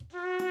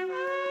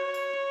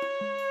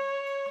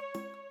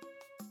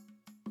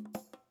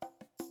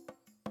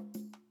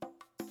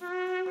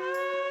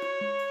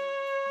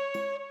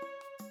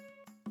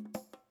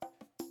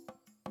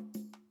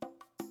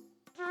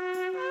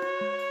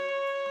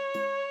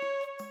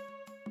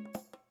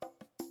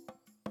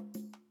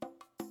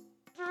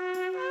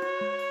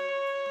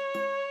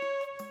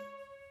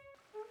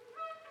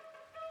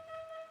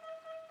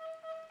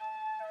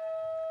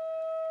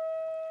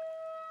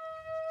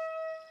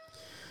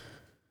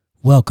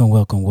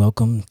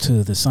Welcome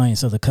to the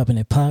Science of the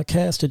Covenant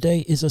podcast. Today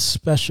is a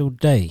special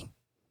day.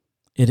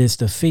 It is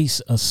the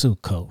Feast of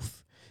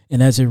Sukkoth.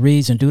 And as it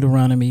reads in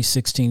Deuteronomy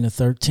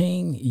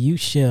 16-13, you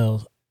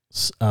shall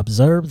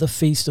observe the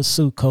Feast of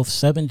Sukkoth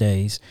 7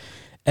 days.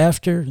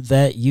 After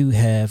that, you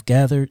have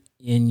gathered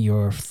in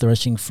your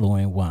threshing floor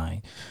and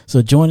wine.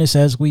 So join us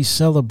as we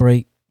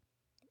celebrate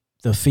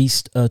the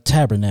Feast of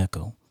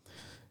Tabernacle,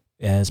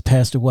 as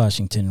Pastor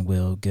Washington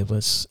will give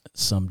us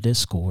some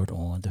discord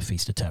on the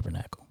Feast of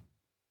Tabernacle.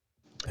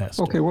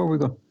 Pastor. Okay, what we're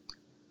going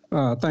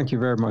thank you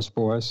very much,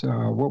 boys.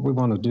 What we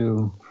want to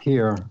do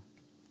here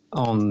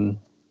on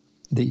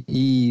the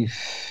eve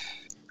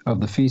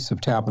of the Feast of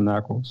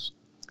Tabernacles,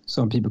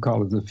 some people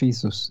call it the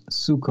Feast of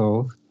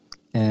Sukkoth,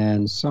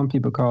 and some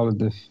people call it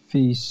the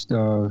Feast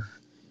of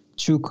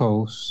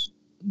Chukos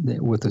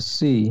with a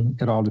C.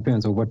 It all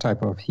depends on what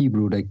type of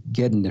Hebrew they're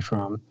getting it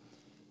from.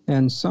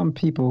 And some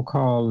people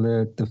call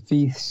it the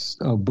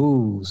Feast of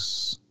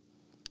Booths.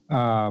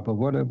 But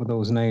whatever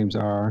those names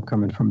are,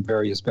 coming from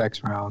various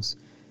backgrounds,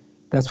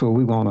 that's what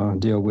we want to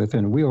deal with.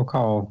 And we'll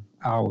call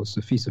ours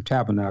the Feast of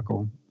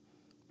Tabernacle,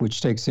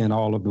 which takes in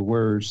all of the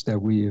words that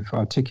we've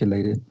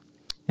articulated.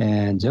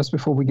 And just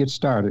before we get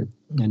started,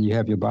 and you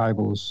have your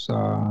Bibles,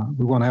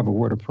 we want to have a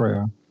word of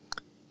prayer.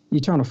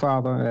 Eternal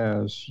Father,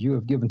 as you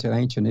have given to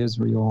ancient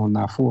Israel and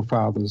our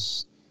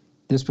forefathers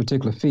this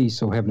particular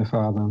feast, O Heavenly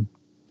Father,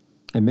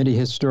 and many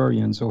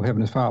historians, O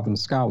Heavenly Father, and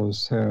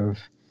scholars have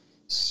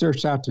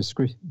searched out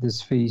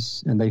this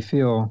feast, and they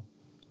feel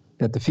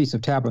that the Feast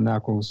of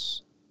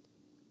Tabernacles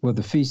were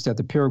the feast that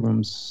the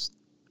Pilgrims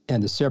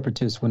and the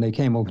Separatists, when they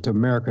came over to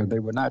America, they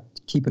were not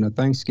keeping a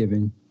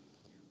Thanksgiving,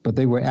 but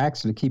they were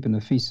actually keeping the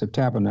Feast of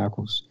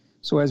Tabernacles.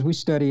 So as we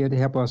study it,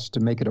 help us to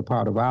make it a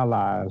part of our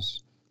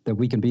lives, that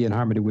we can be in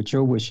harmony with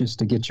your wishes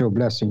to get your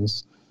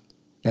blessings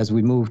as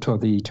we move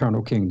toward the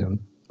eternal kingdom.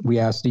 We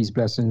ask these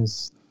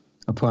blessings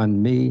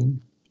upon me,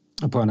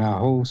 upon our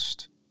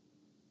host,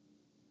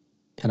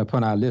 and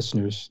upon our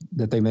listeners,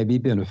 that they may be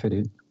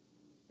benefited,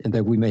 and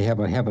that we may have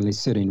a heavenly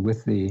sitting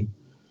with thee.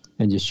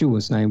 In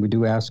Yeshua's name we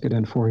do ask it,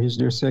 and for his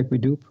dear sake we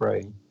do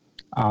pray.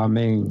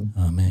 Amen.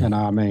 Amen. And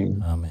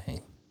amen.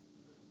 Amen.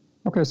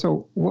 Okay,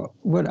 so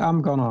what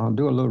I'm going to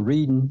do a little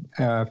reading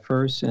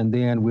first, and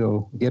then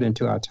we'll get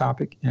into our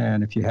topic.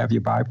 And if you have your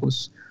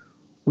Bibles,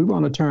 we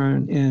want to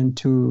turn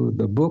into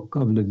the book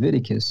of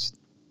Leviticus.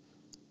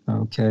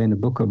 Okay, in the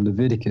book of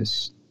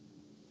Leviticus.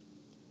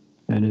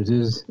 And it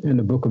is in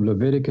the book of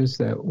Leviticus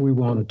that we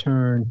want to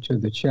turn to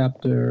the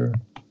chapter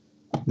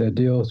that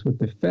deals with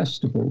the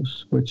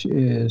festivals, which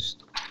is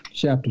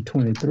chapter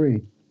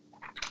 23.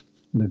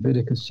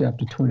 Leviticus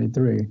chapter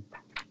 23.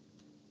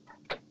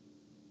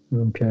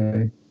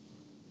 Okay.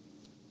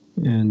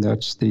 And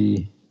that's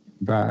the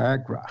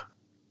Viagra,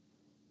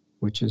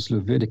 which is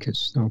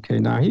Leviticus. Okay.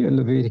 Now here in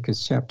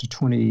Leviticus chapter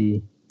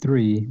 23,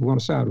 we want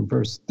to start with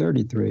verse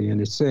 33,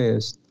 and it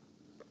says,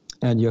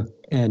 And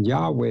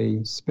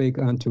Yahweh spake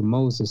unto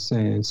Moses,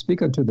 saying,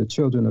 Speak unto the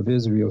children of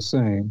Israel,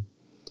 saying,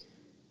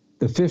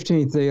 The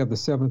 15th day of the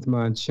 7th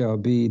month shall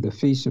be the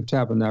Feast of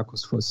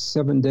Tabernacles for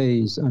 7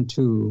 days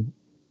unto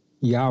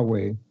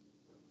Yahweh.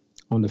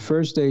 On the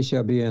first day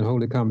shall be an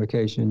holy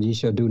convocation, ye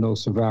shall do no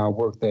servile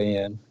work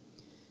therein.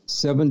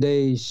 7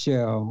 days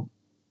shall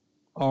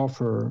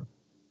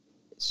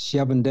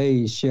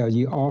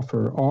ye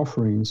offer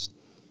offerings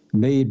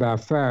made by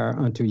fire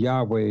unto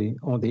Yahweh.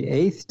 On the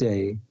 8th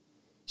day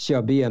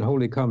shall be an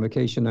holy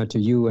convocation unto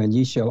you, and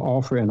ye shall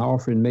offer an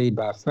offering made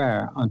by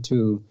fire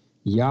unto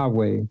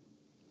Yahweh.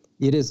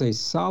 It is a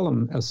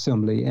solemn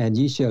assembly, and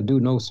ye shall do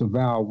no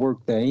servile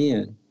work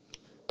therein.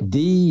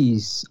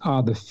 These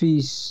are the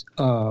feasts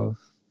of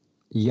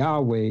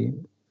Yahweh,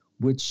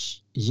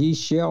 which ye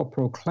shall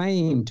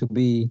proclaim to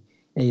be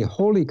a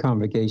holy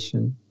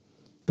convocation,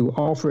 to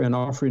offer an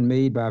offering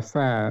made by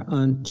fire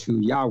unto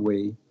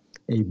Yahweh,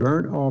 a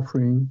burnt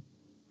offering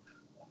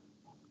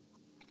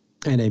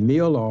and a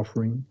meal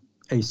offering,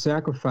 a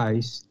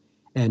sacrifice,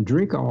 and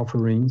drink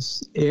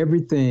offerings,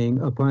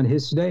 everything upon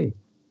his day.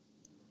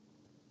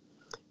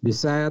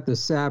 Beside the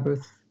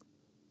Sabbath,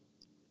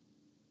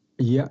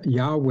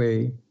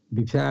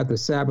 beside the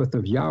Sabbath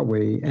of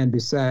Yahweh, and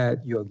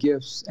beside your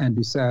gifts, and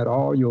beside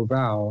all your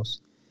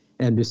vows,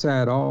 and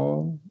beside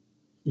all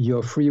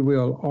your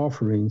freewill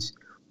offerings,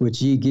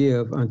 which ye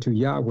give unto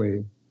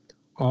Yahweh.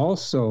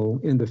 Also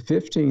in the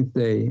 15th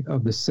day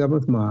of the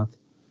 7th month,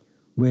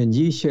 when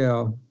ye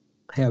shall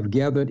have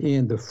gathered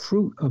in the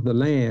fruit of the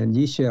land,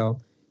 ye shall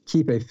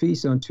keep a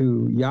feast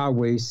unto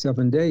Yahweh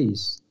 7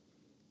 days.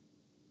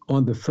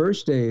 On the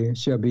first day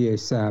shall be a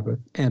Sabbath,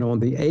 and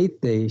on the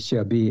 8th day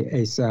shall be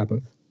a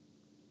Sabbath.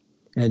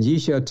 And ye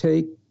shall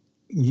take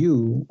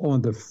you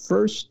on the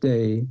first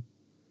day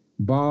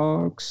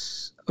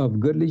bogs of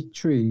goodly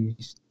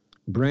trees,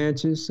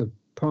 branches of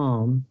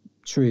palm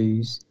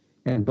trees,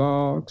 and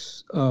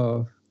bogs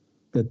of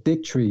the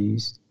thick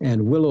trees,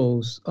 and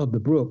willows of the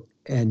brook,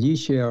 and ye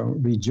shall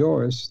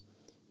rejoice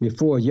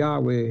before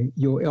Yahweh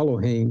your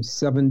Elohim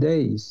 7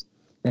 days.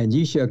 And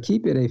ye shall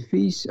keep it a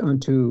feast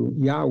unto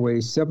Yahweh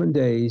 7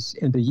 days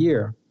in the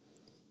year.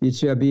 It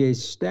shall be a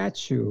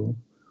statute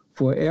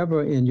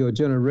forever in your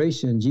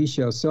generations. Ye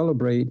shall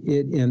celebrate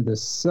it in the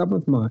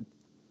seventh month.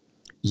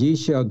 Ye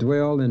shall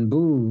dwell in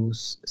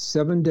booths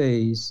 7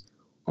 days.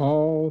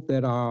 All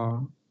that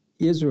are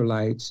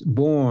Israelites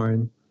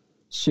born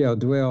shall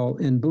dwell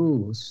in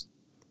booths,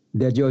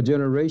 that your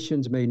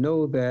generations may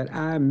know that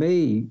I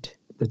made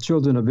the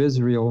children of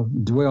Israel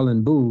dwell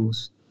in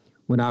booths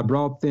when I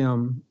brought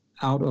them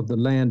out of the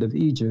land of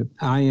Egypt.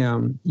 I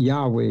am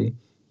Yahweh,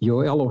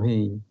 your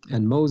Elohim.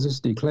 And Moses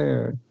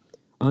declared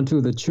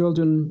unto the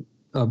children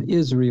of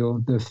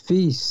Israel the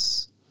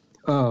feasts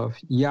of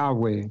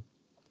Yahweh.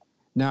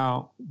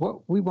 Now,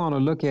 what we want to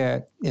look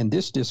at in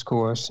this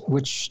discourse,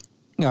 which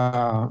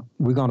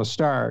we're going to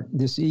start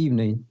this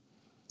evening,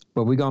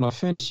 but we're going to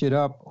finish it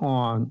up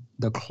on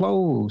the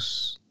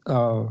close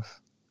of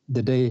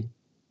the day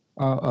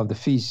of the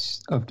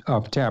Feast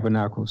of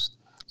Tabernacles.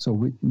 So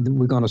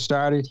we're going to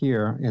start it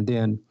here, and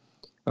then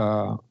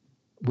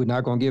we're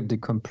not going to give the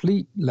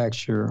complete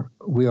lecture.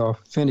 We'll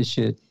finish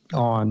it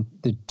on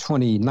the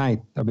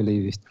 29th, I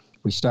believe.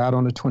 We start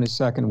on the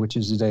 22nd, which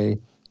is the day,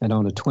 and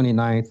on the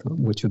 29th,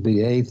 which will be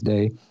the 8th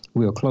day,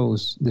 we'll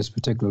close this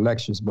particular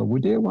lectures. But we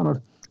did want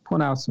to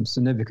point out some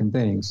significant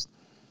things.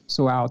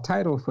 So our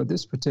title for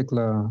this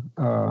particular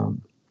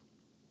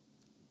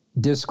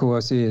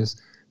discourse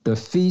is The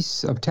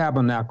Feast of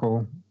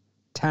Tabernacle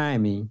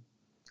Timing,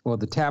 or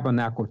the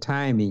Tabernacle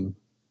Timing.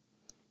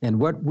 And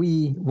what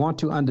we want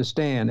to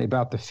understand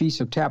about the Feast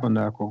of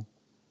Tabernacle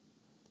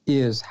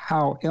is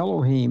how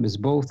Elohim is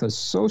both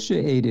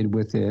associated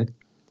with it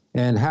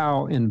and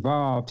how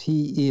involved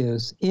he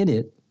is in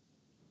it.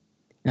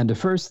 And the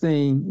first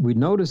thing we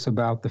notice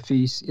about the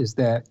feast is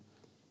that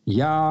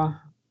Yah,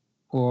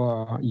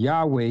 or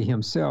Yahweh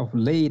himself,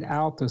 laid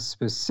out the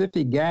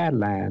specific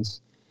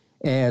guidelines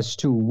as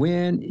to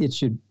when it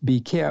should be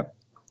kept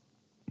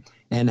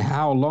and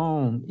how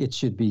long it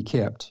should be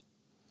kept.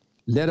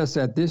 Let us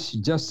at this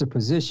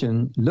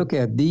juxtaposition look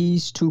at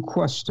these two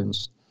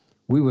questions.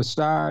 We will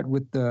start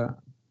with the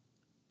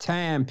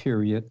time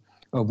period,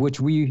 of which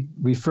we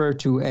refer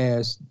to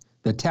as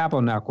the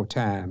tabernacle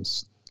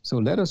times. So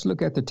let us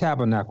look at the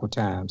tabernacle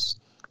times.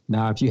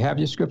 Now, if you have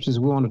your scriptures,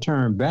 we want to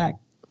turn back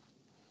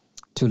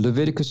to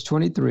Leviticus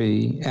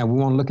 23, and we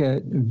want to look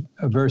at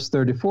verse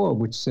 34,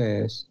 which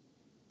says,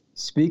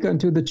 Speak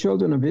unto the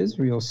children of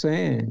Israel,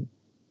 saying,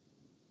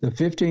 The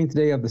 15th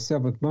day of the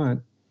seventh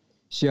month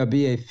shall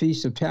be a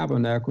feast of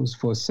tabernacles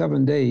for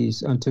 7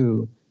 days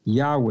unto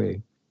Yahweh.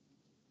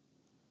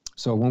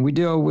 So when we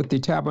deal with the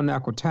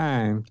tabernacle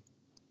time,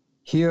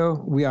 here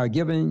we are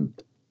giving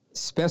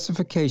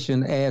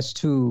specification as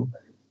to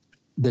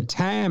the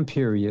time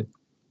period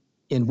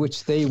in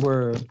which they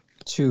were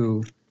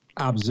to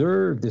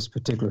observe this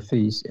particular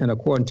feast. And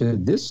according to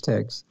this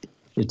text,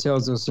 it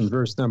tells us in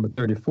verse number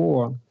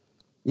 34,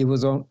 it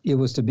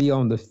was to be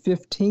on the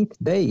 15th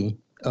day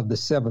of the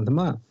seventh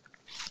month.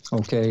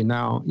 Okay,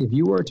 now if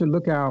you were to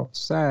look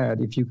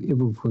outside, if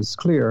it was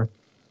clear,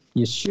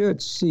 you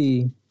should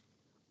see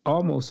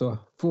almost a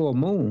full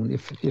moon,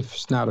 if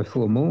it's not a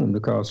full moon,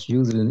 because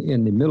usually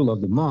in the middle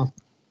of the month,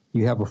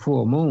 you have a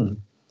full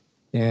moon.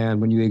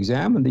 And when you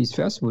examine these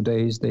festival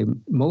days, they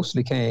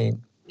mostly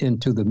came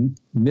into the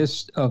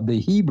midst of the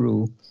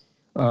Hebrew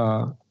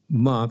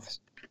month,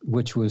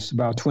 which was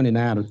about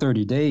 29 or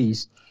 30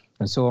 days.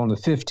 And so on the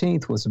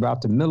 15th was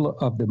about the middle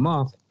of the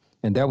month,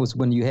 and that was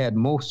when you had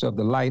most of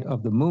the light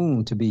of the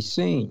moon to be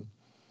seen.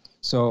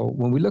 So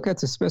when we look at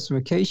the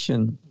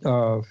specification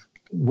of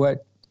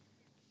what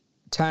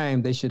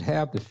time they should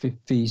have the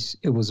feast,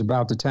 it was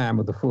about the time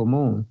of the full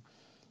moon.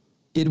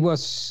 It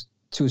was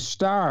to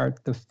start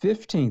the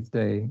 15th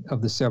day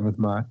of the seventh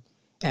month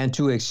and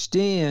to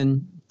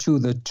extend to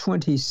the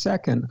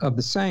 22nd of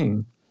the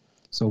same.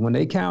 So when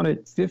they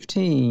counted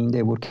 15,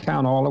 they would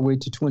count all the way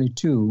to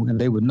 22, and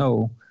they would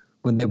know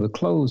when they would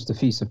close the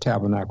Feast of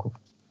Tabernacle.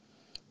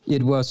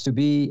 It was to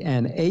be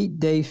an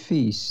 8-day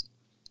feast.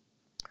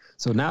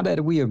 So now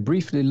that we have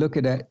briefly looked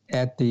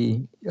at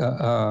the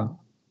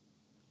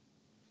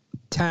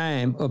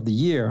time of the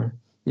year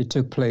it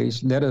took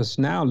place, let us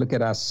now look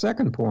at our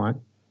second point,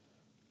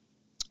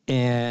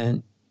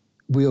 and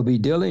we'll be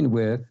dealing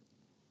with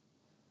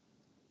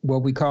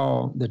what we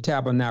call the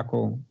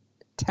tabernacle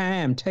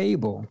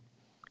timetable.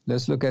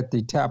 Let's look at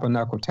the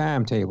tabernacle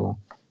timetable.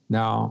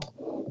 Now,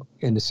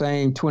 in the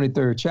same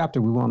 23rd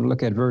chapter, we want to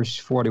look at verse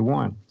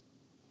 41.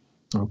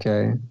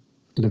 Okay,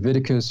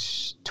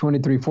 Leviticus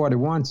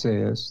 23:41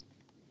 says,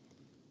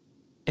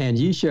 And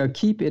ye shall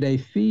keep it a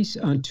feast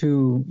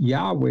unto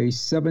Yahweh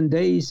 7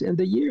 days in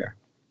the year.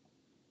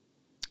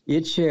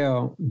 It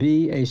shall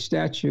be a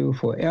statute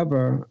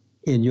forever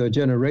in your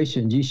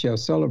generation. Ye shall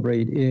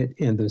celebrate it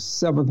in the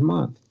seventh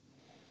month.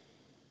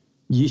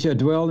 Ye shall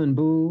dwell in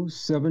booths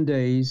 7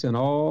 days, and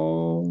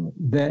all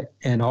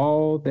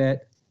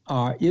that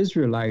are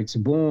Israelites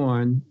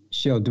born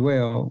shall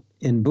dwell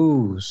in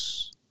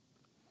booths.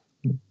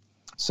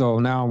 So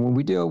now when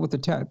we deal with the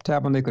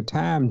tabernacle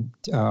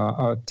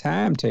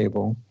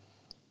timetable,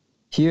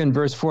 here in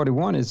verse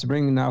 41, it's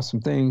bringing out some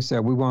things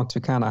that we want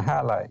to kind of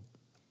highlight.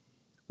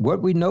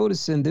 what we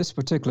notice in this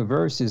particular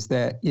verse is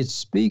that it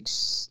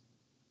speaks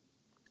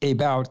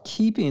about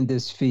keeping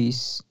this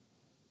feast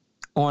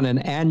on an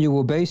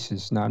annual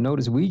basis. Now,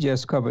 notice we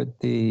just covered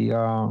the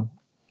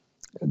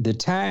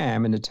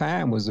time, and the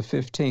time was the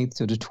 15th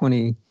to the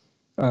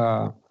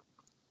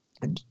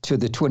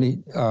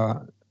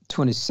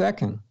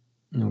 22nd.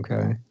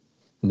 Okay,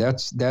 and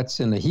that's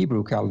in the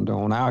Hebrew calendar.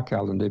 On our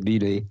calendar, it'd be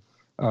the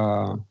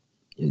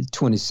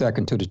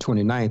 22nd to the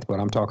 29th, but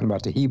I'm talking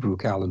about the Hebrew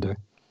calendar.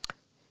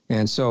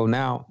 And so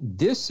now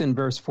this in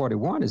verse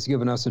 41 is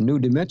giving us a new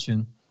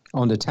dimension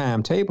on the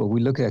timetable.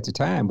 We look at the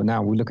time, but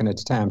now we're looking at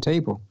the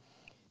timetable.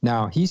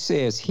 Now he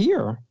says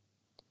here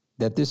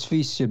that this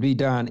feast should be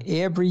done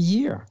every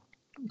year.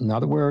 In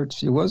other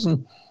words, it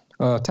wasn't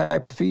a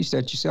type of feast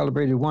that you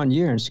celebrated 1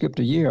 year and skipped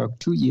a year or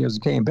 2 years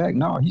and came back.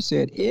 No, he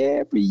said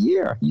every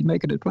year. He's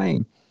making it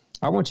plain.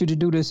 I want you to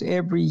do this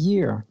every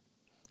year.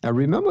 Now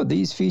remember,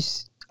 these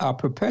feasts are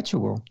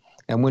perpetual.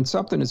 And when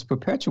something is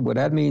perpetual,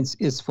 that means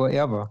it's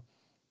forever.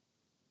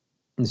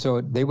 And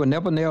so they were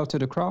never nailed to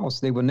the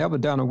cross. They were never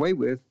done away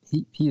with.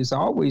 He has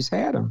always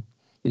had them.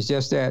 It's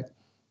just that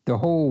the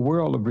whole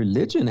world of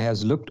religion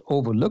has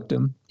overlooked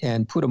them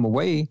and put them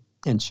away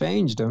and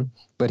changed them.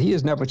 But he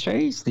has never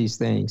changed these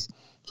things.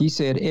 He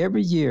said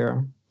every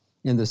year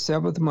in the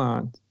 7th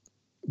month,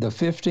 the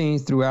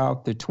 15th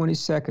throughout the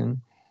 22nd,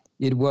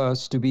 it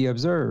was to be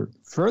observed.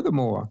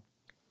 Furthermore,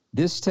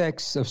 this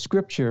text of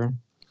Scripture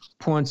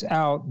points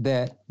out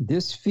that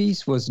this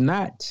feast was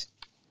not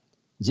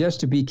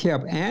just to be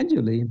kept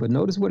annually, but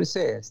notice what it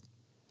says.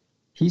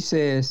 He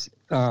says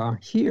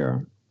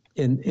here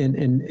in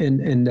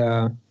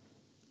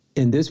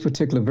this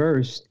particular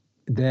verse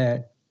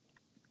that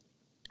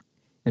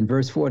in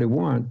verse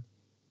 41,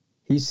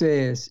 he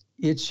says,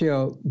 it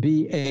shall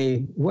be a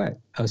what?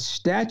 A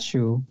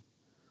statute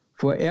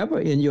forever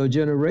in your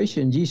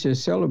generation. Ye shall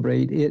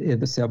celebrate it in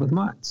the 7th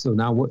month. So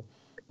now what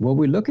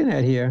we're looking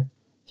at here,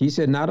 he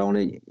said, not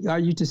only are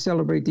you to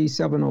celebrate these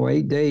 7 or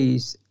 8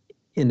 days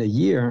in a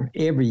year,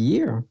 every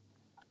year,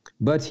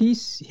 but he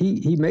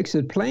makes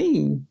it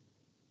plain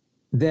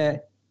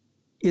that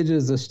it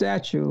is a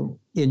statute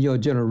in your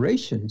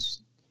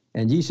generations,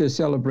 and ye shall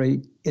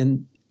celebrate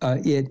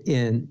it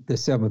in the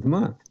 7th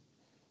month.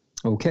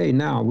 Okay,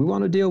 now we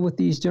want to deal with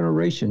these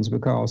generations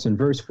because in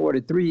verse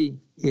 43,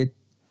 it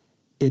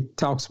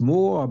talks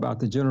more about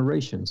the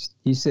generations.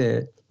 He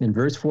said in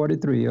verse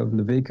 43 of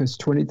Leviticus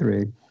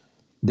 23,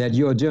 that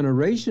your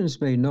generations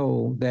may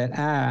know that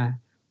I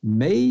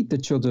made the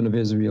children of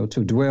Israel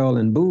to dwell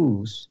in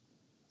booths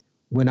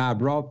when I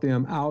brought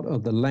them out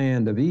of the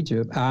land of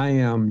Egypt. I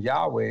am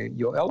Yahweh,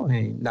 your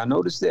Elohim. Now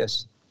notice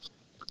this.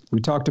 We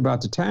talked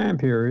about the time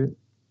period,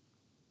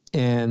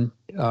 and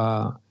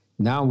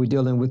now we're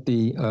dealing with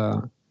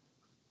the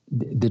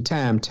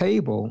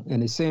timetable,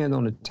 and it's saying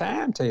on the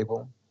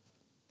timetable,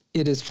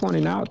 it is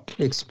pointing out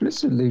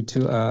explicitly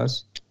to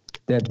us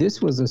that this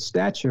was a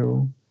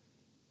statute,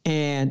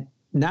 and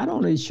not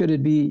only should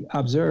it be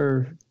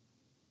observed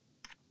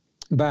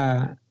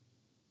by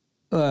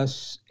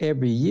us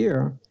every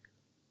year,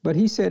 but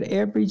he said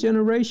every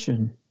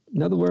generation.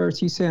 In other words,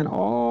 he's saying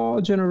all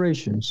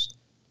generations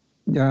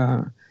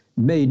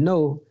may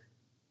know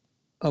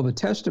of a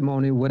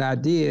testimony what I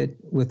did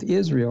with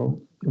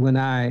Israel when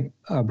I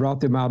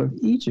brought them out of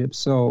Egypt.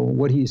 So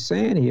what he's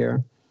saying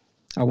here,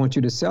 I want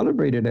you to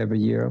celebrate it every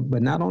year,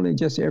 but not only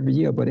just every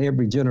year, but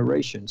every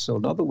generation. So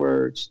in other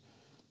words,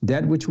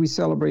 that which we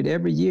celebrate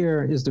every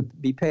year is to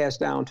be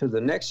passed down to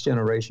the next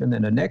generation,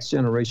 and the next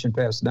generation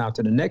passed down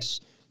to the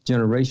next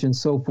generation,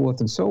 so forth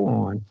and so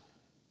on.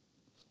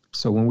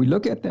 So when we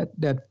look at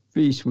that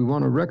feast, we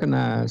want to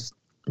recognize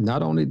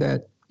not only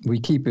that we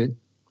keep it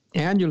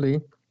annually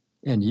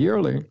and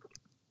yearly,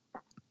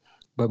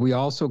 but we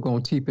also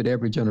going to keep it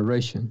every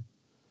generation.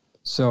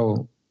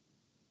 So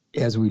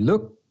as we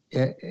look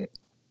at,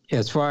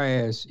 as far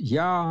as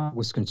Yah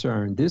was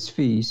concerned, this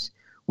feast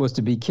was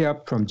to be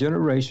kept from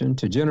generation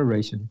to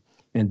generation.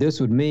 And this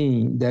would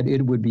mean that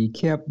it would be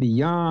kept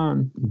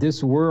beyond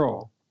this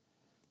world.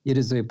 It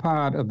is a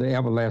part of the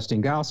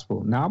everlasting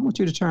gospel. Now I want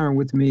you to turn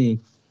with me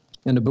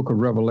in the book of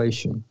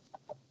Revelation.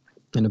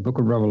 In the book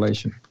of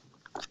Revelation.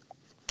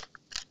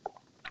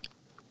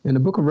 In the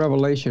book of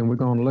Revelation, we're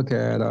going to look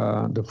at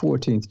the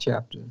 14th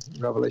chapter,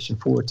 Revelation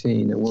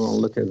 14, and we're going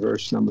to look at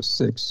verse number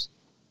 6.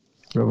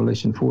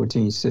 Revelation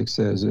 14:6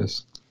 says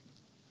this.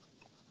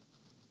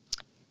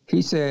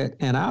 He said,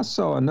 and I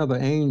saw another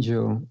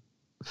angel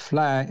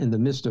fly in the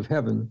midst of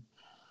heaven,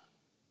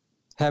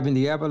 having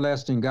the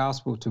everlasting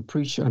gospel to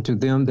preach unto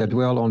them that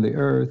dwell on the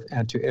earth,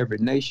 and to every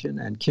nation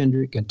and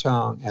kindred and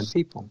tongue and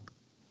people.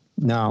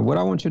 Now, what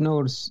I want you to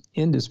notice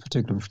in this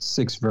particular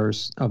 6th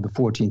verse of the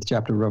 14th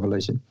chapter of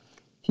Revelation,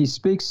 he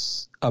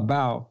speaks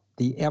about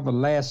the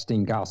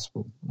everlasting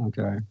gospel,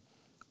 okay?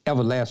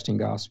 Everlasting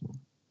gospel.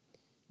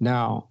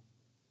 Now,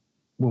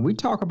 when we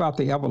talk about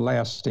the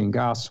everlasting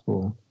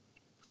gospel,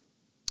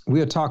 we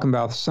are talking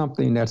about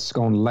something that's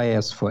going to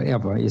last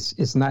forever.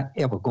 It's not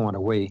ever going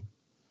away.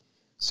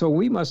 So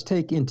we must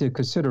take into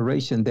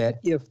consideration that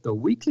if the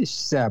weekly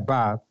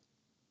Sabbath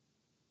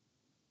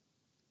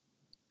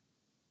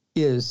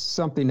is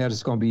something that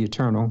is going to be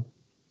eternal,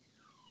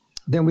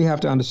 then we have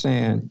to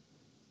understand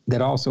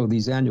that also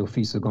these annual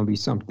feasts are going to be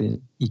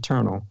something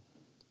eternal,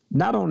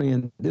 not only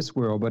in this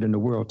world, but in the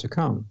world to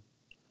come.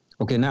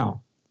 Okay,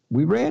 now,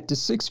 we read the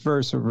 6th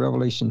verse of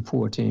Revelation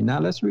 14. Now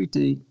let's read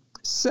the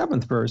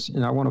 7th verse,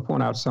 and I want to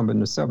point out something in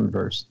the 7th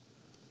verse.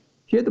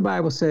 Here the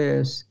Bible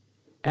says,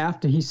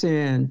 after he's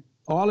saying,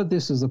 all of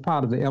this is a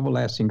part of the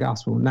everlasting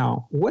gospel.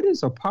 Now, what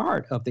is a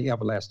part of the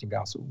everlasting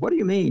gospel? What do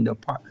you mean, a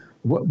part?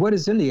 What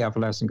is in the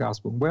everlasting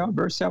gospel? Well,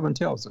 verse 7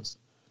 tells us.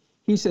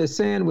 He says,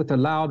 saying with a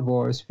loud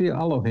voice, fear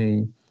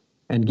Elohim,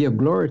 and give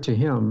glory to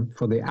him,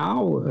 for the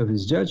hour of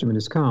his judgment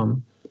is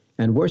come,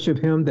 and worship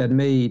him that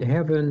made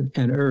heaven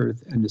and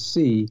earth and the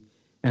sea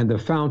and the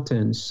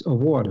fountains of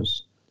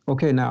waters.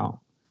 Okay, now,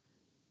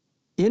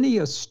 any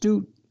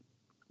astute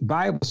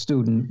Bible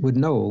student would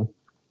know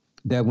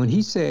that when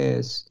he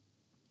says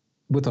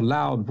with a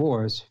loud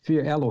voice,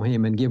 fear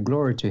Elohim and give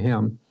glory to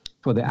him,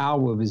 for the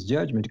hour of his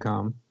judgment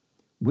come,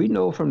 we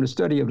know from the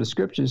study of the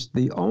scriptures,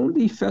 the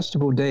only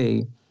festival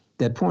day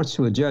that points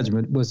to a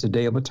judgment was the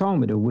Day of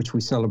Atonement, which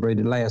we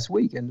celebrated last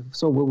week. And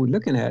so what we're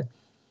looking at,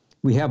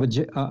 we have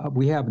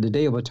the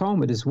Day of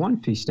Atonement is one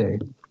feast day.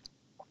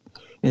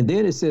 And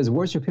then it says,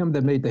 worship him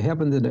that made the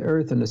heavens and the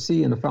earth and the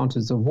sea and the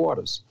fountains of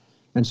waters.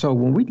 And so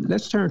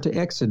let's turn to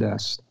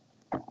Exodus.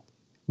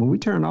 When we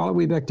turn all the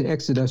way back to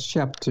Exodus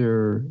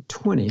chapter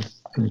 20,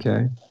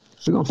 okay,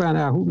 we're going to find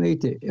out who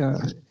made the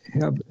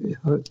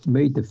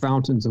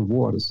fountains of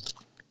waters.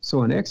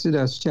 So in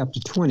Exodus chapter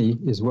 20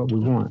 is what we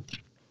want.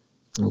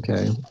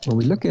 Okay, when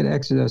we look at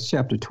Exodus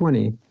chapter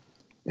 20,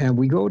 and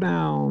we go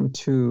down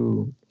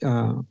to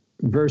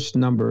verse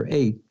number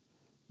 8,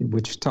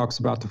 which talks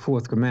about the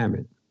fourth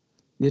commandment.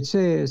 It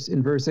says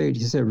in verse 8,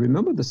 he said,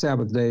 remember the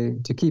Sabbath day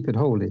to keep it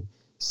holy.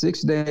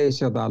 6 days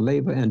shall thou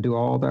labor and do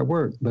all thy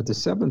work, but the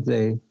seventh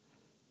day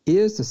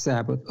is the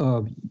Sabbath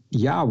of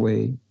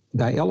Yahweh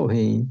thy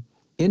Elohim.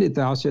 In it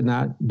thou shalt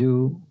not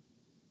do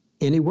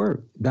any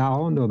work,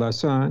 thou, nor thy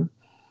son,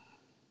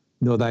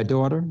 nor thy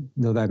daughter,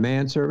 nor thy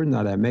manservant,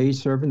 nor thy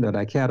maidservant, nor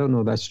thy cattle,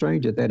 nor thy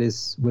stranger that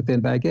is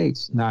within thy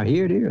gates. Now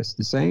here it is,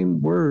 the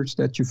same words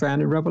that you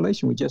find in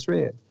Revelation we just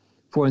read.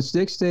 For in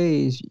 6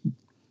 days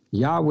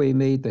Yahweh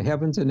made the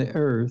heavens and the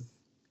earth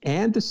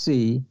and the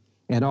sea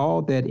and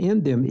all that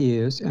in them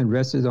is, and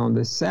rested on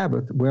the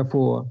Sabbath.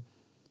 Wherefore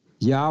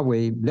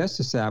Yahweh blessed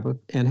the Sabbath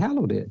and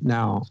hallowed it.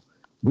 Now,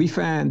 we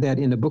find that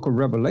in the book of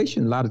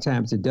Revelation, a lot of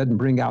times it doesn't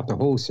bring out the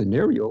whole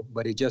scenario,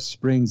 but it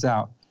just brings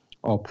out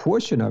a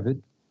portion of it.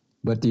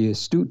 But the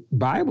astute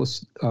Bible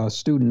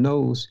student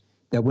knows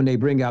that when they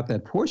bring out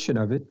that portion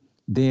of it,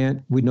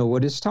 then we know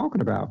what it's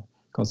talking about.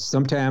 Because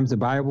sometimes the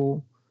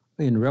Bible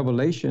in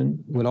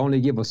Revelation will only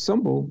give a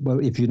symbol,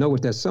 but if you know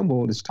what that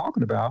symbol is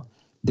talking about,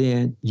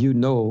 then you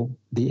know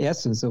the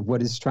essence of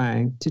what it's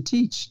trying to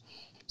teach.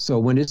 So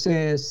when it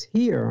says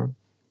here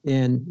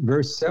in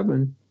verse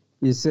 7,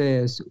 it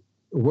says,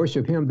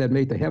 worship him that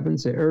made the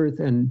heavens, the earth,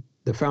 and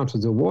the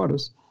fountains of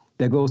waters.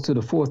 That goes to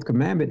the fourth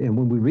commandment. And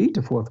when we read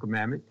the fourth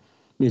commandment,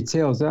 it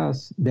tells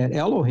us that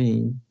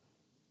Elohim,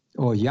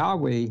 or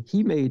Yahweh,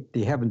 he made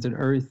the heavens and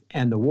earth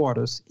and the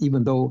waters,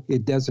 even though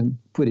it doesn't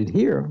put it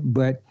here.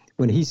 But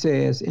when he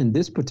says in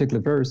this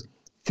particular verse,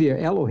 fear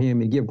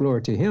Elohim and give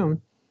glory to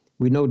him,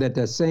 we know that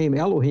that same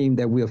Elohim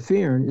that we are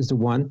fearing is the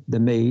one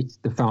that made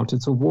the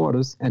fountains of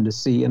waters and the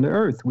sea and the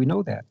earth. We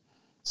know that.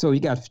 So you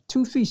got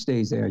 2 feast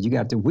days there. You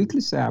got the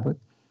weekly Sabbath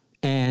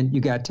and you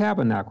got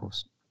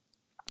tabernacles.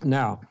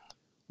 Now,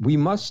 we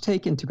must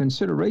take into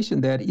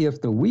consideration that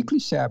if the weekly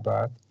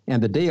Sabbath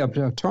and the Day of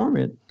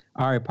Atonement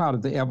are a part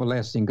of the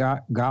everlasting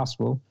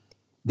gospel,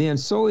 then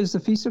so is the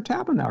Feast of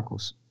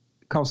Tabernacles.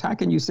 Because how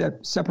can you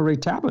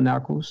separate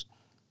tabernacles?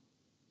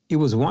 It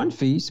was one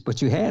feast,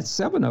 but you had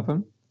 7 of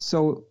them.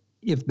 So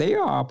if they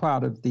are a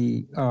part of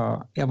the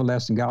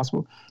everlasting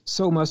gospel,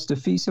 so must the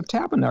Feast of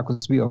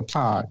Tabernacles be a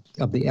part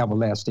of the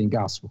everlasting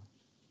gospel.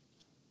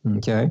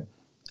 Okay?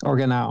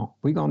 Okay, now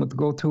we're going to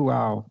go to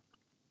our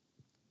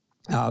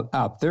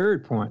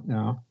third point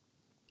now,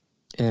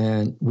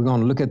 and we're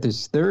going to look at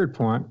this third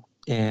point,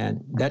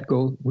 and we're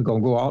going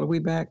to go all the way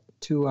back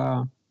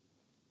to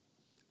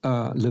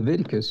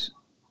Leviticus.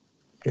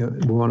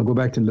 We want to go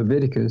back to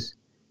Leviticus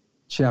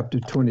chapter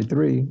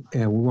 23,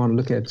 and we want to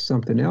look at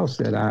something else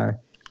that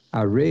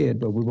I read,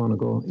 but we want to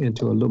go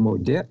into a little more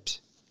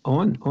depth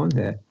on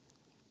that.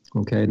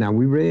 Okay, now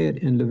we read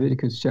in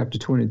Leviticus chapter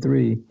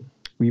 23,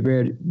 we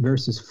read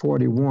verses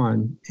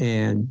 41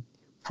 and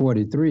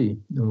 43,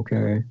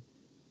 okay?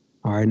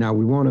 All right, now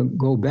we want to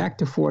go back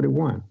to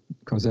 41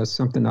 because that's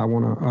something I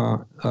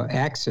want to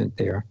accent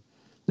there.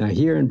 Now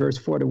here in verse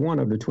 41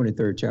 of the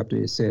 23rd chapter,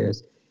 it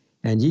says,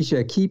 and ye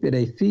shall keep it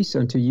a feast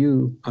unto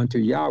you, unto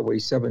Yahweh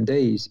 7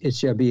 days. It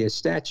shall be a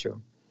statute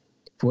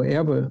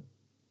forever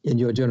in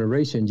your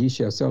generation. Ye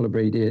shall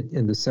celebrate it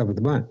in the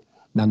 7th month.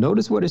 Now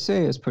notice what it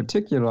says,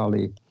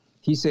 particularly,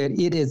 he said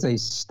it is a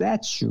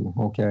statute,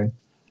 okay?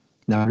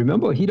 Now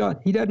remember, he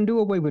doesn't do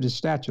away with his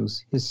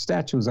statutes. His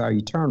statutes are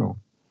eternal.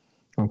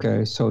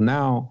 Okay, so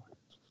now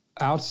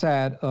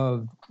outside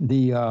of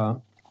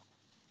the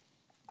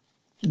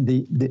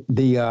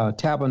the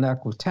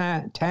tabernacle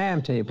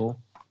timetable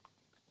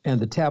and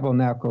the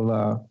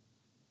tabernacle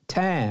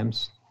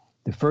times.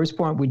 The first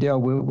point we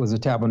dealt with was the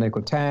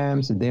tabernacle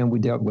times, and then we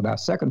dealt with our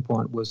second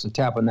point was the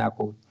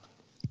tabernacle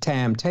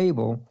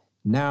timetable.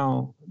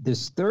 Now,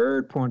 this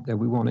third point that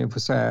we want to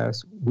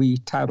emphasize, we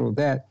titled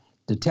that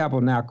the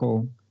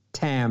tabernacle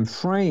time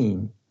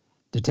frame.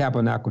 The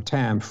tabernacle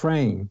time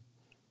frame.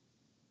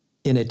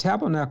 In a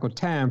tabernacle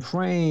time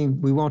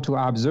frame, we want to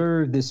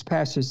observe this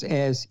passage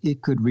as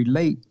it could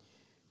relate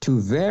to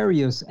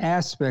various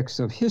aspects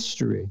of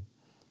history,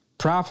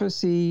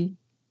 prophecy,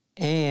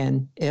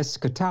 and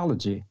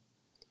eschatology.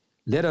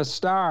 Let us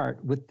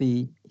start with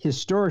the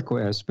historical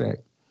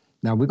aspect.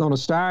 Now, we're going to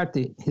start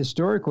the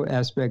historical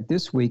aspect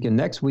this week, and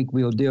next week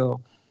we'll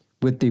deal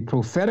with the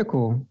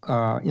prophetical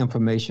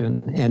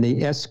information and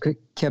the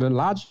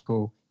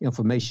eschatological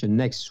information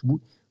next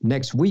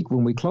week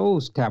when we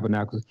close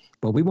Tabernacles.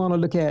 But we want to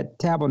look at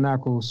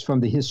Tabernacles from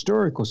the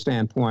historical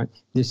standpoint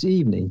this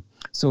evening.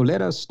 So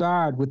let us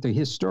start with the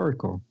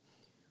historical.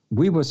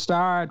 We will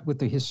start with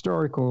the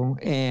historical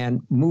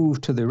and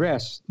move to the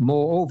rest.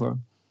 Moreover,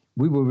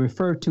 we will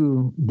refer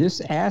to this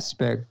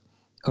aspect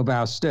of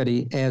our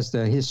study as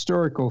the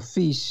historical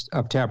Feast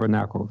of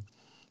Tabernacles.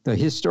 The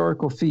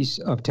historical Feast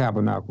of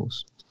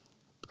Tabernacles.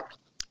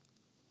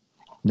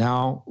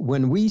 Now,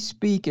 when we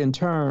speak in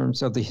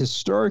terms of the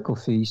historical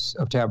Feast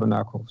of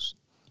Tabernacles,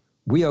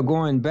 we are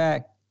going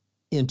back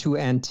into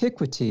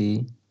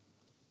antiquity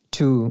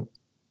to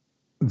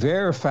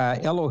verify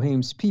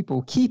Elohim's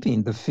people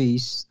keeping the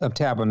Feast of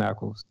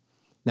Tabernacles.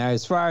 Now,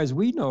 as far as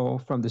we know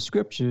from the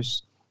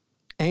scriptures,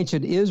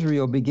 ancient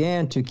Israel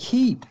began to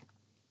keep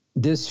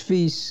this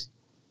feast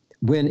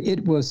when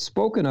it was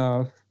spoken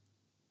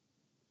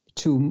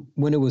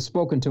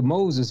to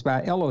Moses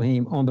by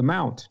Elohim on the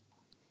mount.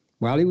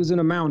 While he was in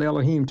the mount,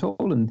 Elohim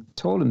told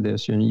him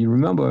this. And you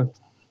remember,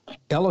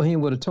 Elohim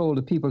would have told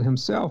the people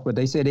himself, but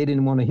they said they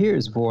didn't want to hear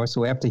his voice.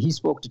 So after he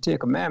spoke the Ten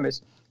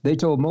Commandments, they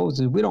told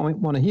Moses, we don't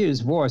want to hear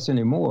his voice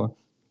anymore.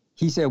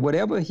 He said,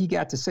 whatever he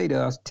got to say to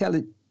us, tell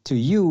it to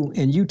you,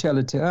 and you tell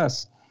it to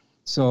us.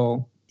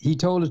 So he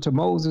told it to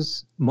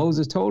Moses.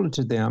 Moses told it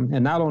to them.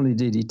 And not only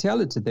did he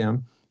tell it to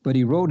them, but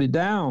he wrote it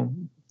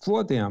down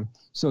for them.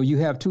 So you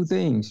have two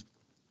things.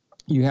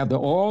 You have the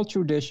oral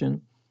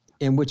tradition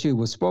in which it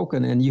was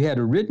spoken, and you had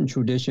a written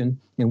tradition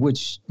in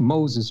which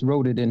Moses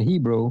wrote it in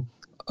Hebrew,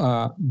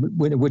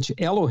 which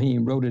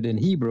Elohim wrote it in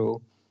Hebrew,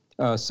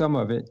 some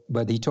of it,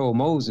 but he told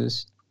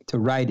Moses to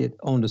write it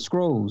on the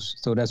scrolls.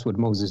 So that's what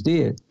Moses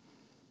did.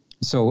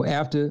 So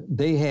after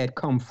they had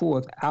come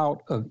forth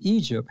out of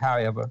Egypt,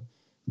 however,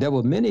 there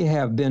were many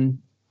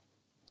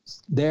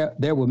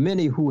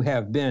who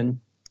have been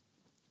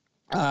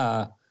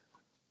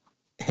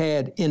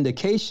had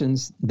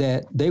indications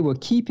that they were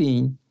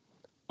keeping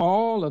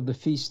all of the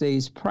feast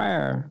days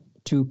prior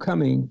to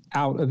coming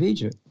out of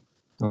Egypt.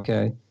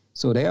 Okay,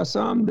 so there are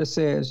some that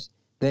says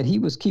that he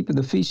was keeping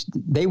the feast.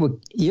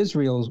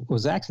 Israel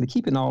was actually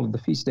keeping all of the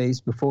feast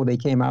days before they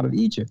came out of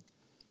Egypt.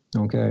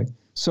 Okay,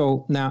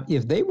 so now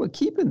if they were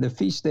keeping the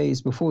feast days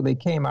before they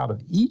came out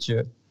of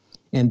Egypt,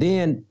 and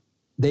then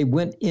they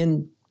went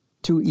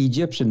into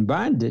Egyptian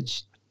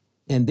bondage,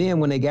 and then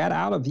when they got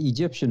out of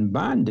Egyptian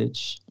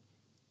bondage,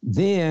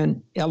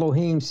 then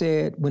Elohim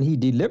said, when he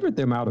delivered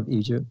them out of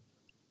Egypt,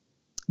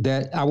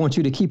 that I want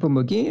you to keep them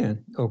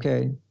again,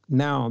 okay?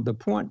 Now, the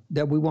point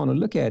that we want to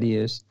look at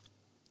is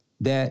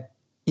that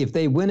if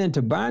they went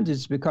into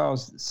bondage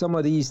because some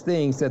of these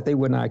things that they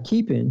were not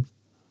keeping,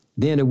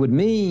 then it would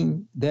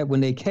mean that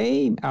when they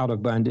came out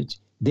of bondage,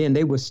 then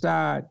they would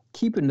start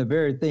keeping the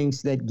very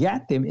things that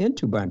got them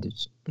into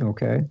bondage,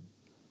 okay?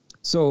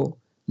 So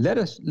let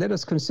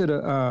us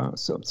consider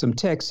some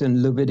texts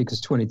in Leviticus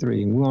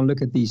 23, and we want to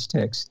look at these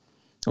texts.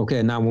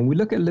 Okay, now when we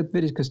look at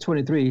Leviticus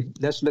 23,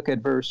 let's look at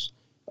verse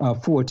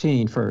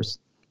 14 first.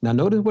 Now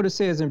notice what it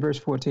says in verse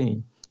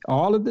 14.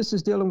 All of this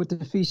is dealing with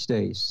the feast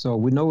days, so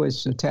we know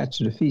it's attached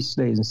to the feast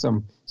days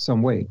in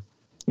some way.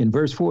 In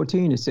verse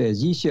 14 it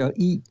says, ye shall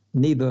eat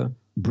neither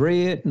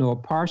bread nor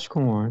parched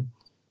corn,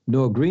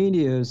 nor green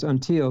ears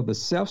until the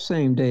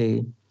selfsame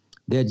day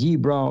that ye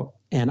brought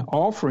an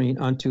offering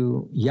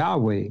unto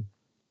Yahweh.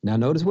 Now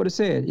notice what it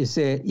said. It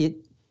said,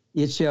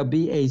 it shall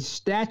be a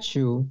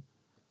statute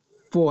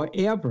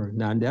forever.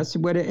 Now that's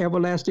where the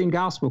everlasting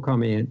gospel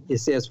come in. It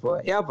says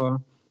forever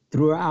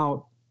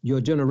throughout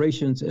your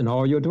generations and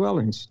all your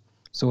dwellings.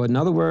 So in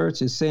other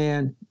words, it's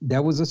saying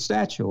that was a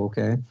statute,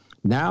 okay?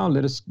 Now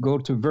let us go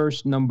to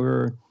verse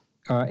number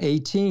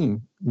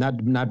 18,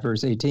 not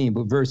verse 18,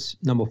 but verse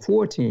number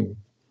 14,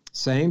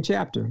 same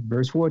chapter.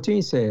 Verse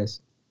 14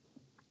 says,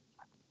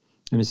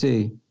 let me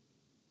see,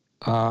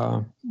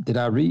 did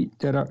I read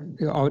that?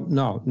 Oh,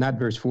 no, not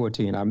verse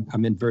 14.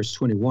 I'm in verse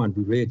 21.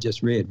 We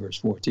just read verse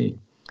 14.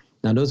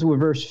 Now, notice what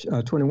verse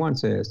 21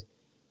 says.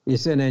 It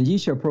said, and ye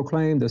shall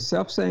proclaim the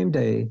selfsame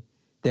day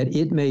that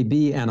it may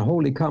be an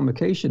holy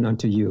convocation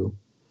unto you.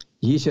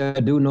 Ye shall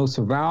do no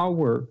servile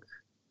work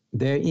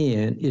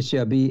therein. It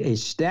shall be a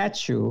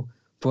statute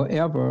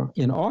forever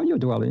in all your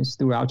dwellings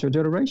throughout your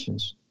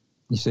generations.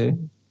 You see?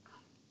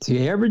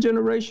 To every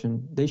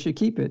generation, they should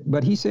keep it.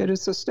 But he said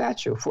it's a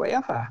statute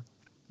forever.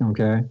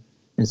 Okay.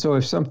 And so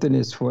if something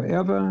is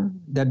forever,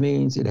 that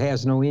means it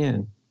has no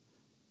end.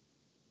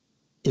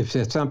 If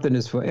something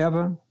is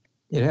forever,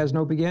 it has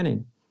no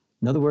beginning.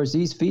 In other words,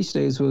 these feast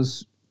days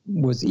was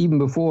even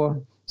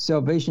before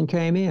salvation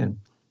came in.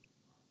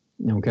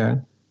 Okay.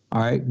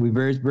 All right. We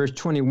verse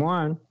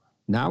 21.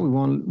 Now we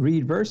want to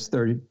read verse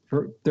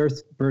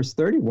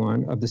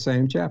 31 of the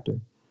same chapter.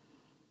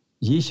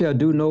 Ye shall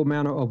do no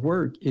manner of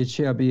work. It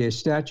shall be a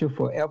statute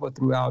forever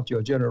throughout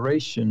your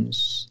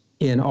generations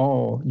in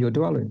all your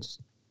dwellings.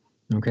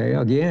 Okay,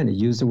 again, it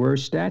used the word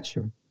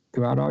statute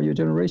throughout all your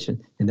generations.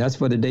 And that's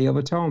for the Day of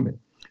Atonement.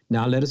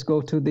 Now let us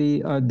go to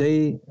the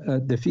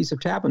the Feast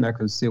of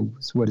Tabernacles, see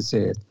what it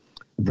says.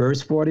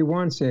 Verse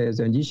 41 says,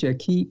 and ye shall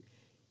keep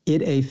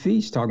it a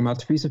feast, talking about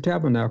the Feast of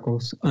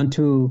Tabernacles,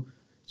 unto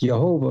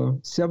Jehovah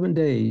 7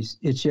 days.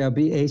 It shall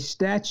be a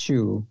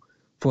statute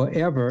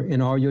forever in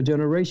all your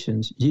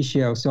generations. Ye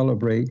shall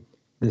celebrate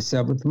the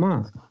 7th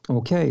month.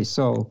 Okay,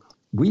 so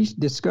we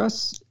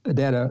discussed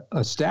that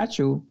a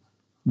statute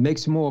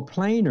makes more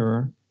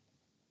plainer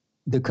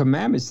the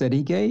commandments that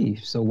he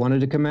gave. So one of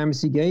the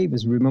commandments he gave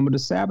is remember the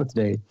Sabbath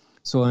day.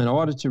 So in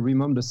order to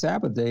remember the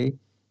Sabbath day,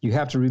 you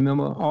have to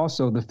remember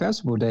also the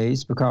festival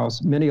days,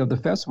 because many of the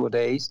festival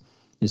days,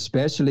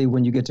 especially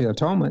when you get to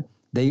atonement,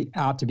 they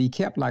ought to be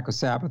kept like a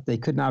Sabbath. They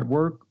could not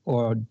work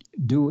or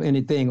do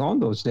anything on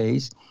those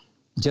days,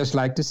 just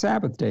like the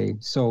Sabbath day.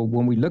 So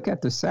when we look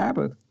at the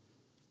Sabbath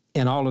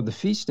and all of the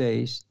feast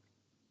days,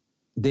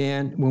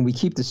 then when we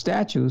keep the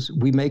statutes,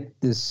 we make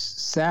this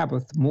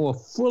Sabbath more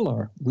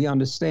fuller. We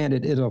understand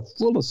it in a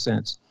fuller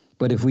sense.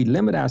 But if we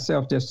limit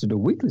ourselves just to the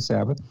weekly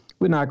Sabbath,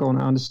 we're not going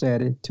to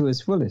understand it to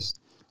its fullest.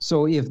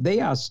 So if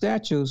they are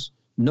statutes,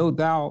 no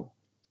doubt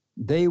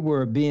they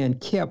were being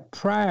kept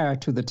prior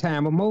to the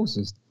time of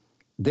Moses.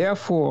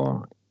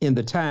 Therefore, in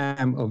the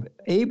time of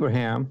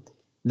Abraham,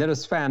 let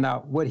us find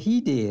out what he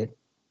did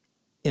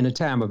in the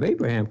time of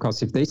Abraham,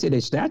 because if they say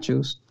they're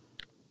statutes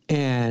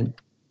and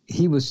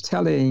he was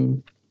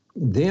telling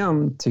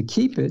them to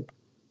keep it,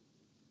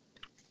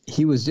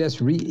 he was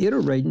just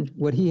reiterating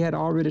what he had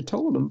already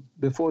told them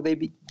before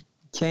they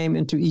came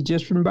into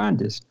Egyptian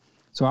bondage.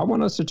 So I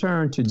want us to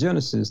turn to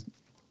Genesis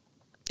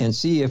and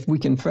see if we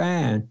can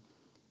find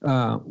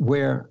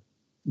where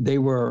they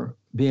were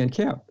being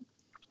kept.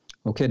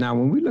 Okay, now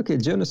when we look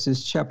at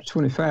Genesis chapter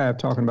 25,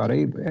 talking about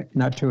Abraham,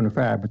 not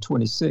 25, but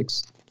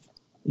 26,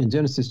 in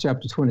Genesis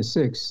chapter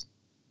 26,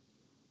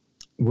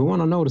 we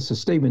want to notice a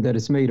statement that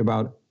is made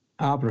about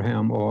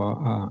Abraham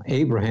or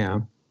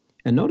Abraham.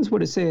 And notice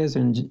what it says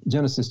in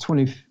Genesis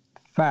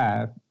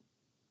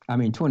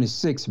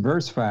 26,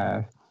 verse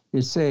 5.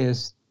 It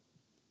says,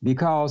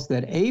 because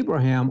that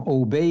Abraham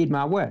obeyed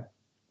my what?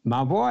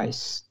 My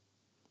voice.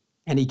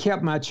 And he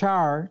kept my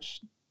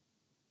charge,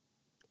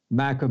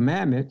 my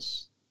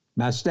commandments,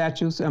 my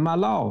statutes, and my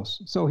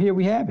laws. So here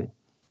we have it.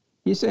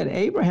 He said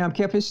Abraham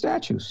kept his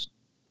statutes.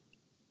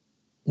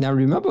 Now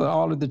remember,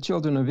 all of the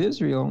children of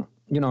Israel,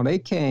 they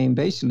came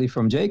basically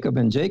from Jacob,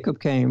 and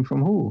Jacob came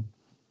from who?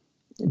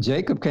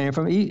 Jacob came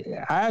from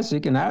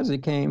Isaac, and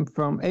Isaac came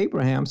from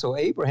Abraham. So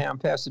Abraham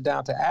passed it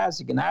down to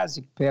Isaac, and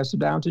Isaac passed it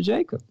down to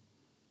Jacob.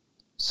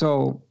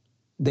 So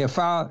if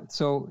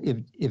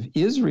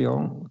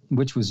Israel,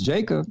 which was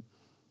Jacob,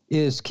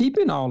 is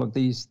keeping all of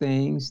these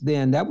things,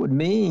 then that would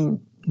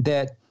mean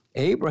that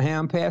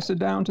Abraham passed it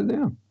down to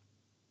them.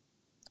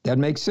 That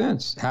makes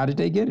sense. How did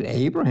they get it?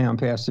 Abraham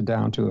passed it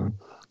down to him.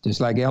 Just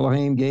like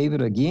Elohim gave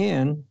it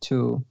again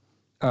to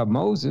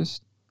Moses.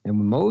 And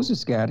when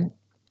Moses got it,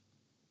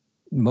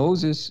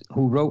 Moses,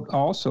 who wrote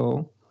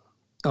also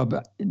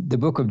the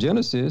book of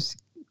Genesis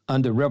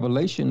under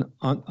revelation,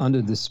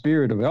 under the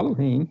spirit of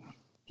Elohim,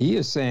 he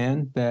is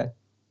saying that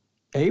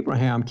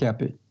Abraham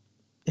kept it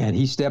and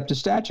he stepped the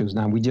statutes.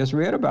 Now, we just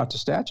read about the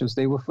statutes.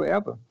 They were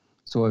forever.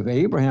 So if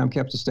Abraham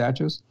kept the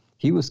statutes,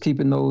 he was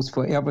keeping those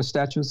forever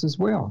statutes as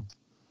well.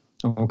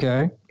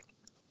 Okay?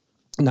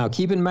 Now,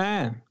 keep in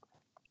mind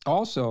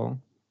also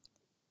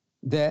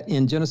that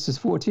in Genesis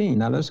 14,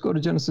 now let's go to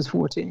Genesis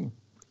 14,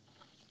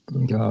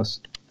 because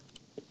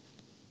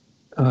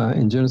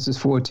in Genesis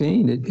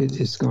 14,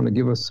 it's going to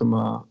give us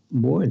some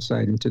more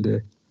insight into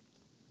the.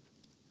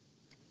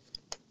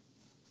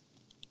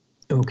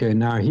 Okay,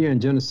 now here in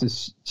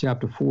Genesis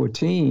chapter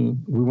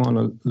 14, we want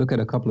to look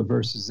at a couple of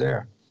verses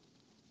there.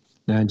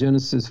 Now in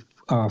Genesis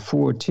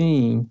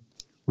 14,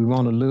 we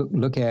want to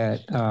look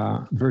at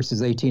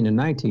verses 18 and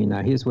 19.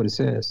 Now here's what it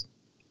says.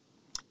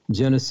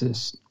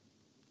 Genesis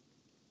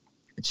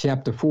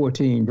chapter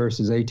 14,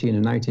 verses 18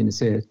 and 19, it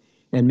says,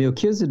 and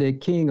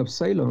Melchizedek, king of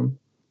Salem,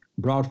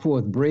 brought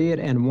forth bread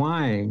and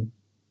wine,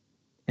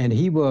 and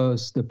he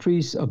was the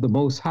priest of the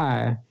Most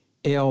High,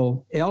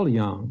 El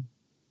Elyon.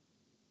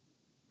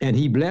 And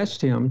he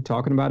blessed him,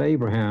 talking about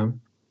Abraham,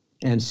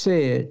 and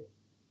said,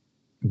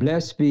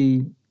 blessed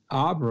be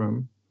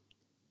Abram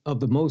of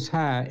the Most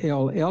High,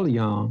 El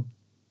Elyon,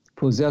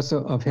 possessor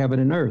of heaven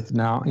and earth.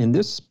 Now, in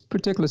this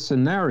particular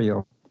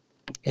scenario,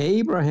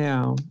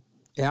 Abraham,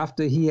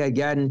 after he had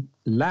gotten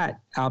Lot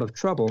out of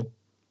trouble,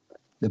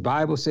 the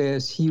Bible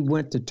says he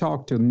went to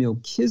talk to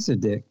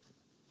Melchizedek.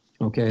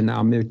 Okay,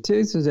 now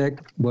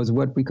Melchizedek was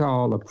what we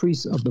call a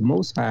priest of the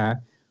Most High,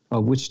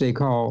 of which they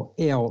call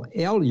El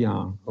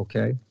Elyon.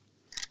 Okay,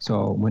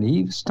 so when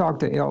he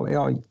talked to El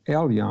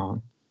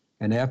Elyon,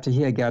 and after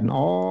he had gotten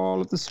all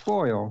of the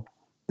spoil,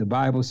 the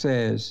Bible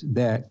says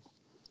that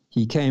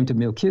he came to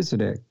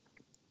Melchizedek.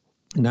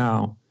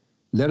 Now,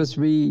 let us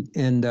read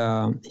in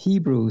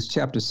Hebrews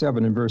chapter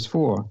 7 and verse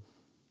 4.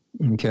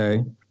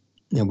 Okay,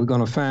 and we're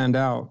going to find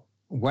out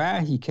why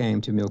he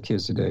came to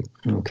Melchizedek.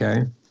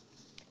 Okay.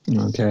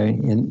 Okay,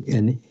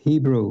 in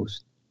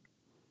Hebrews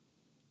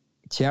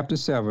chapter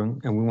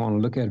 7, and we want to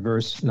look at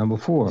verse number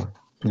 4.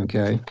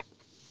 Okay,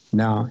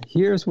 now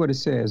here's what it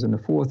says in the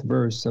 4th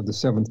verse of the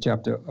 7th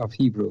chapter of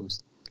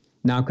Hebrews.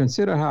 Now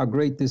consider how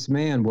great this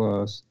man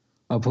was,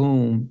 of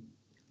whom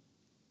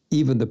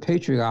even the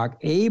patriarch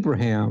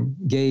Abraham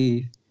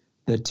gave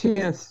the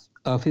 10th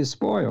of his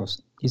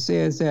spoils. He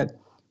says that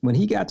when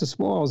he got the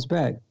spoils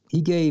back,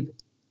 he gave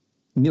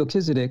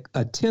Melchizedek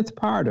a 10th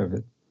part of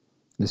it.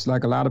 It's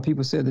like a lot of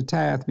people said the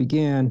tithe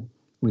began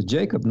with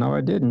Jacob. No,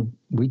 it didn't.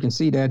 We can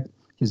see that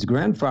his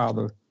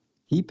grandfather,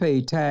 he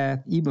paid tithe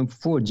even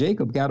before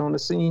Jacob got on the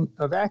scene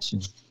of action.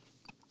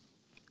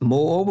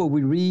 Moreover,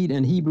 we read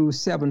in Hebrews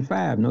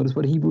 7:5. Notice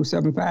what Hebrews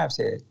 7:5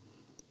 said.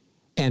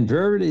 And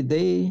verily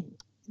they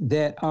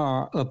that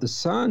are of the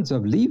sons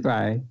of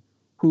Levi,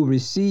 who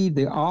receive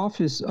the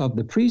office of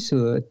the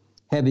priesthood,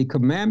 have a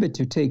commandment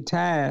to take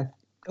tithe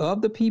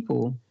of the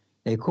people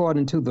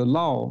according to the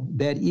law,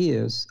 that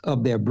is,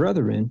 of their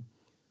brethren,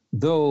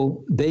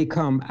 though they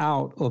come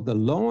out of the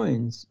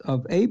loins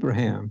of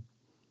Abraham.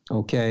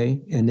 Okay,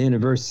 and then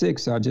in verse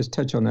 6, I'll just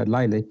touch on that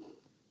lightly.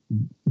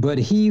 But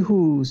he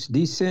whose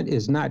descent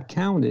is not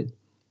counted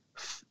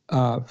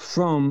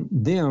from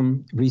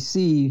them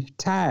received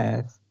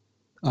tithe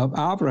of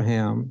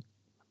Abraham,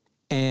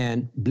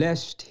 and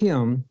blessed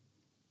him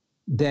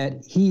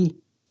that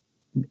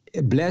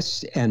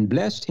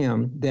blessed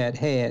him that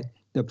had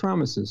the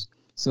promises.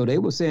 So they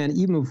were saying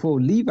even before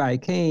Levi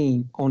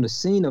came on the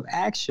scene of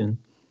action,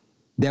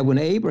 that when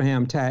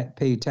Abraham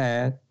paid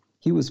tithe,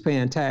 he was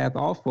paying tithe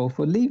also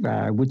for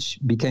Levi, which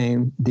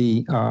became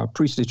the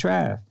priestly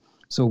tribe.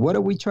 So what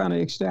are we trying to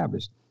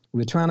establish?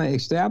 We're trying to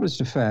establish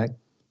the fact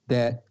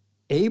that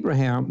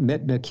Abraham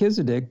met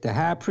Melchizedek, the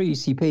high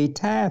priest. He paid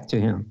tithe to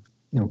him.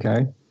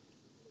 Okay.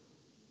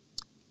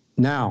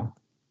 Now,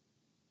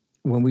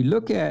 when we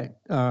look at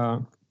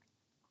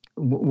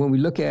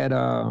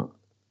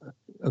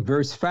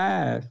verse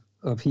 5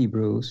 of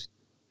Hebrews,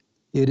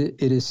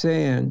 it is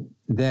saying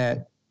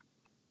that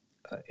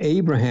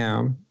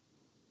Abraham,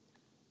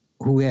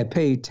 who had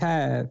paid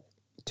tithe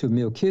to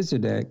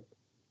Melchizedek,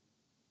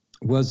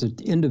 was an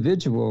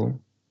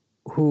individual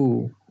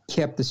who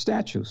kept the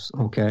statutes.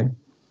 Okay,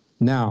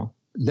 now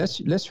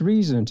let's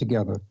reason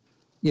together.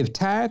 If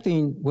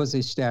tithing was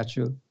a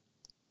statute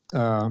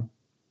of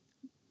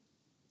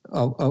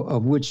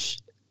which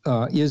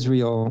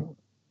Israel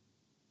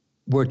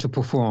were to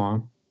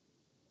perform,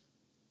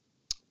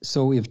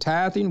 so if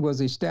tithing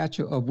was a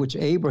statute of which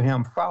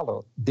Abraham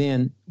followed,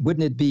 then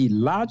wouldn't it be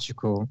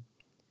logical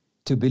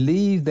to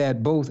believe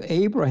that both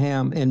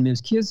Abraham and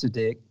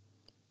Melchizedek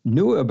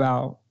knew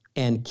about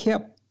and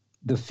kept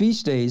the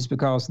feast days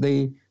because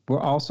they were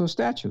also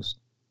statutes?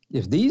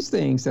 If these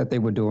things that they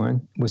were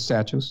doing were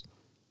statutes,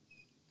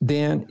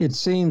 then it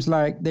seems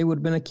like they would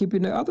have been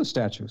keeping the other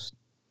statutes.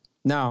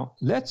 Now,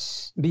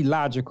 let's be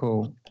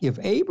logical. If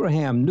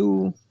Abraham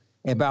knew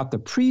about the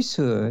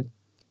priesthood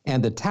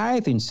and the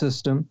tithing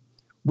system,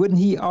 wouldn't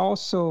he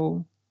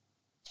also,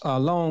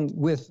 along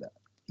with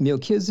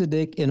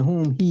Melchizedek, in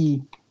whom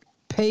he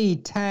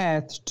paid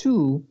tithes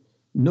to,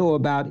 know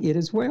about it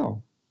as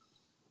well?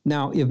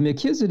 Now, if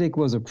Melchizedek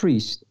was a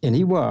priest, and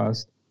he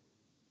was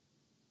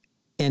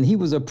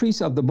a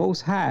priest of the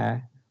Most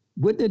High,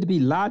 wouldn't it be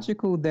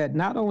logical that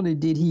not only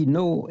did he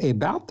know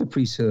about the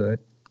priesthood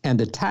and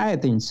the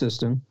tithing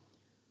system,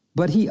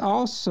 but he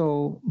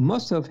also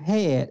must have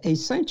had a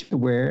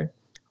sanctuary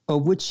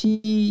of which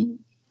he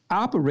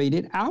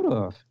operated out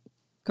of?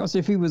 Because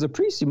if he was a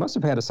priest, he must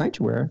have had a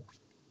sanctuary.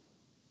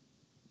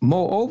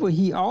 Moreover,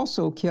 he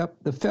also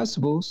kept the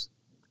festivals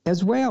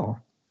as well.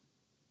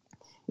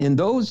 In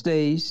those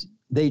days,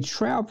 they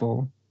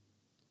traveled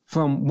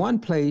from one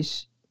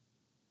place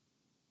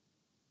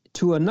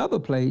to another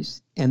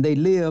place, and they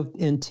lived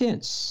in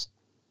tents.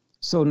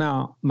 So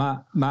now my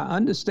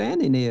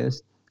understanding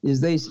is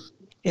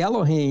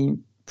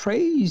Elohim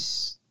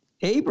praised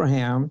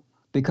Abraham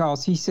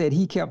because he said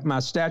he kept my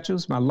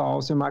statutes, my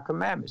laws, and my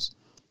commandments.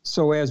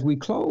 So as we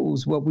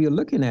close, what we are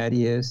looking at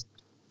is,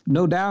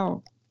 no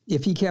doubt,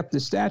 if he kept the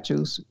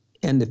statutes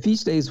and the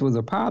feast days was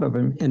a part of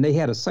him and they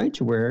had a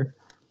sanctuary,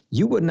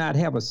 you would not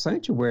have a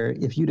sanctuary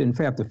if you didn't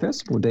have the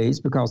festival days,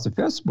 because the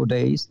festival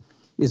days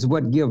is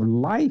what give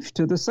life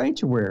to the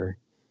sanctuary.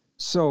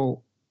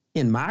 So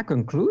in my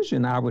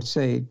conclusion, I would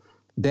say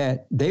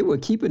that they were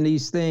keeping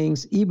these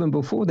things even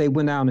before they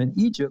went out in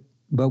Egypt.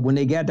 But when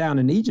they got down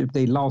in Egypt,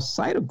 they lost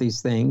sight of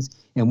these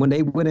things. And when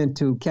they went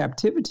into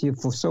captivity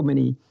for so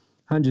many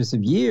hundreds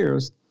of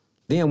years,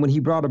 then when he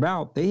brought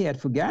about, they had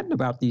forgotten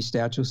about these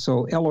statutes.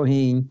 So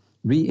Elohim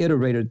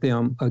reiterated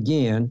them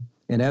again.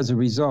 And as a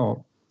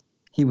result,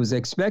 he was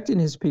expecting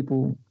his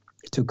people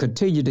to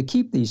continue to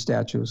keep these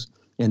statutes.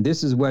 And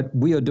this is what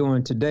we are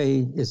doing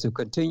today, is to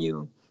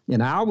continue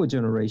in our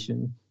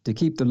generation to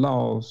keep the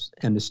laws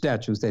and the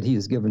statutes that he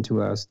has given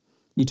to us.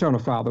 Eternal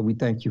Father, we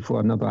thank you for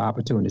another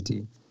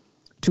opportunity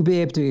to be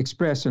able to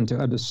express and to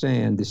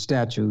understand the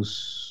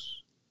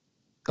statutes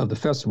of the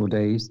festival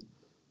days.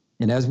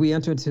 And as we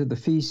enter into the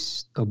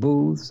Feast of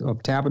Booths,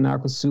 of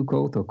Tabernacles,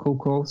 Sukkoth, or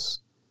Kokos,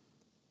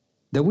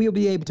 that we'll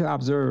be able to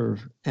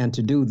observe and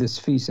to do this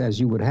feast as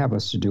you would have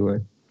us to do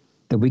it,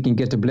 that we can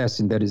get the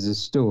blessing that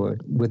is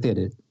stored within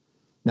it.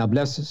 Now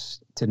bless us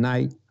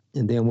tonight,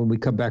 and then when we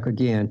come back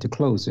again to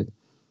close it,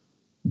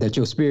 that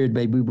your spirit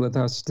may be with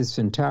us this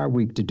entire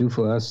week to do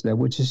for us that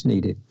which is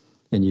needed.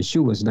 In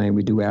Yeshua's name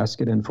we do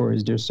ask it, and for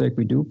his dear sake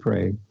we do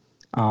pray.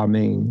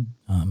 Amen.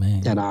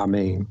 Amen. And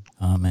amen.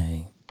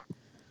 Amen.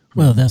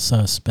 Well, that's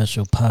our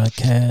special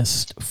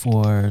podcast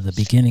for the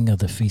beginning of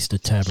the Feast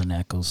of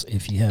Tabernacles.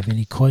 If you have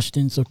any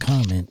questions or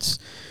comments,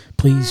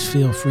 please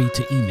feel free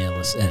to email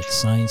us at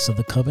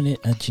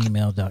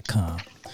scienceofthecovenant@gmail.com.